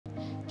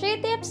3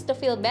 tips to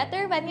feel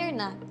better when you're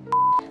not.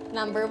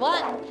 Number 1,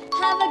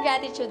 have a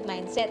gratitude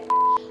mindset.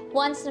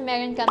 Once na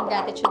meron kang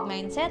gratitude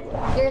mindset,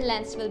 your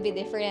lens will be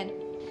different.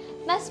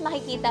 Mas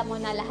makikita mo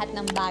na lahat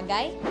ng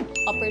bagay,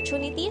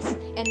 opportunities,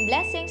 and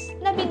blessings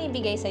na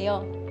binibigay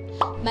sa'yo.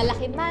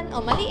 Malaki man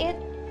o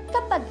maliit,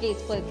 kapag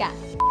grateful ka.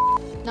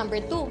 Number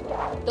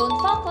 2, don't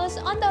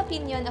focus on the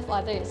opinion of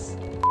others.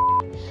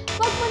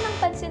 Huwag mo nang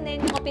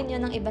pansinin yung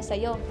opinion ng iba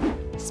sa'yo.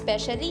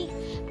 Especially,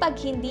 pag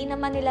hindi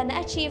naman nila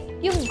na-achieve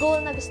yung goal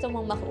na gusto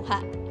mong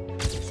makuha.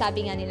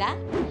 Sabi nga nila,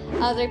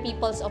 other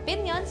people's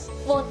opinions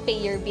won't pay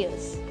your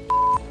bills.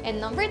 And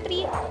number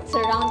 3,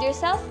 surround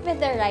yourself with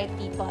the right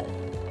people.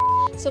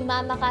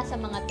 Sumama ka sa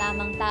mga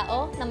tamang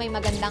tao na may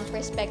magandang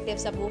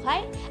perspective sa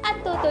buhay at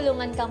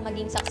tutulungan kang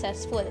maging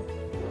successful.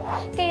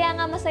 Kaya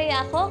nga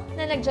masaya ako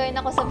na nag-join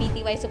ako sa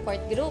BTY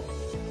Support Group.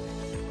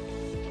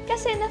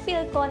 Kasi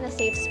na-feel ko na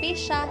safe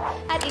space siya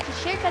at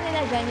i-share ka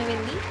nila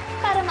genuinely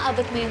para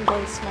maabot mo yung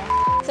goals mo.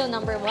 So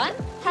number 1,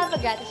 have a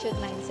gratitude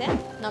mindset.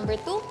 Number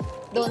 2,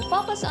 don't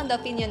focus on the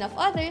opinion of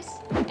others.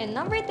 And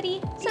number 3,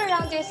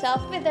 surround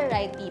yourself with the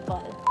right people.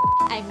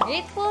 I'm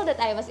grateful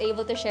that I was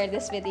able to share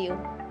this with you.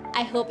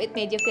 I hope it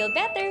made you feel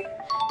better.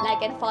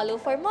 Like and follow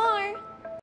for more!